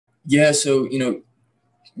Yeah, so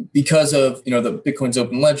because of the Bitcoin's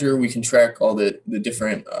open ledger, we can track all the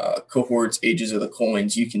different cohorts, ages of the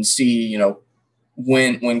coins. You can see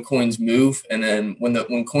when coins move, and then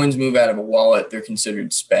when coins move out of a wallet, they're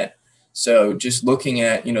considered spent. So just looking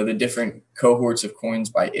at the different cohorts of coins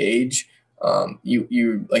by age,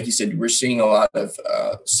 you like you said, we're seeing a lot of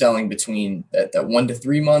selling between that 1 to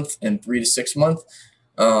 3 month and 3 to 6 month.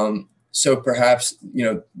 So perhaps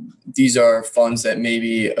these are funds that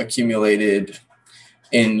maybe accumulated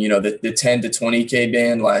in the 10 to 20K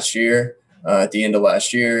band last year, at the end of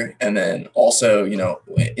last year, and then also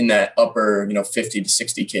in that upper 50 to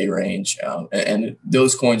 60K range, and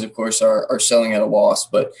those coins of course are selling at a loss.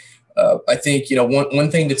 But I think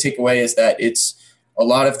one thing to take away is that it's a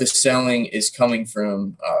lot of the selling is coming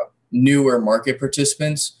from newer market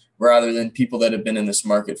participants rather than people that have been in this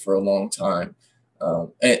market for a long time.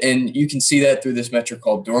 And you can see that through this metric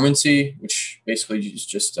called dormancy, which basically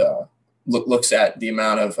just looks at the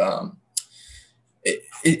amount of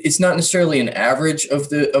it's not necessarily an average of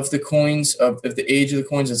the coins of the age of the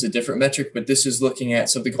coins. It's a different metric, but this is looking at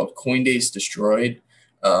something called coin days destroyed.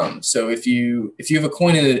 So if you have a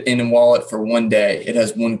coin in a wallet for 1 day, it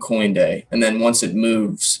has one coin day, and then once it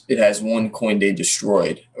moves, it has one coin day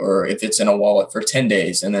destroyed. Or if it's in a wallet for 10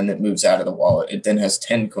 days and then it moves out of the wallet, it then has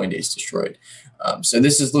 10 coin days destroyed. So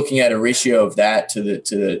this is looking at a ratio of that to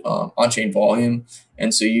the on-chain volume,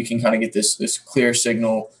 and so you can kind of get this clear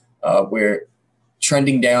signal where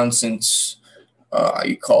trending down since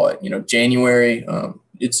you call it January.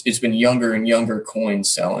 It's been younger and younger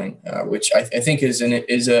coins selling, which I think is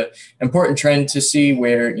a important trend to see.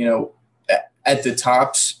 Where at the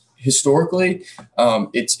tops historically,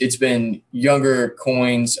 it's been younger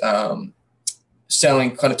coins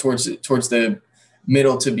selling kind of towards the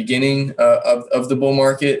middle to beginning of the bull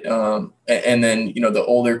market, and then the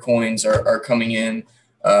older coins are coming in.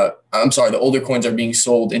 The older coins are being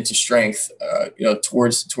sold into strength,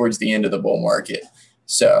 towards the end of the bull market.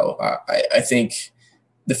 So I think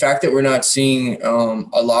the fact that we're not seeing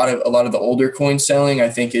a lot of the older coins selling, I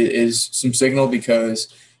think is some signal,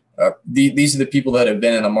 because these are the people that have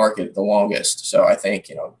been in the market the longest. So I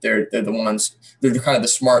think they're the ones, they're kind of the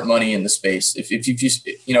smart money in the space. If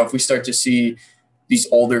we start to see these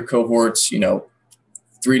older cohorts,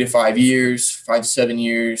 3 to 5 years, 5 to 7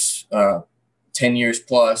 years, 10 years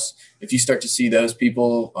plus, if you start to see those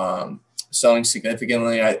people selling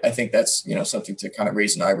significantly, I think that's something to kind of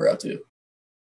raise an eyebrow to.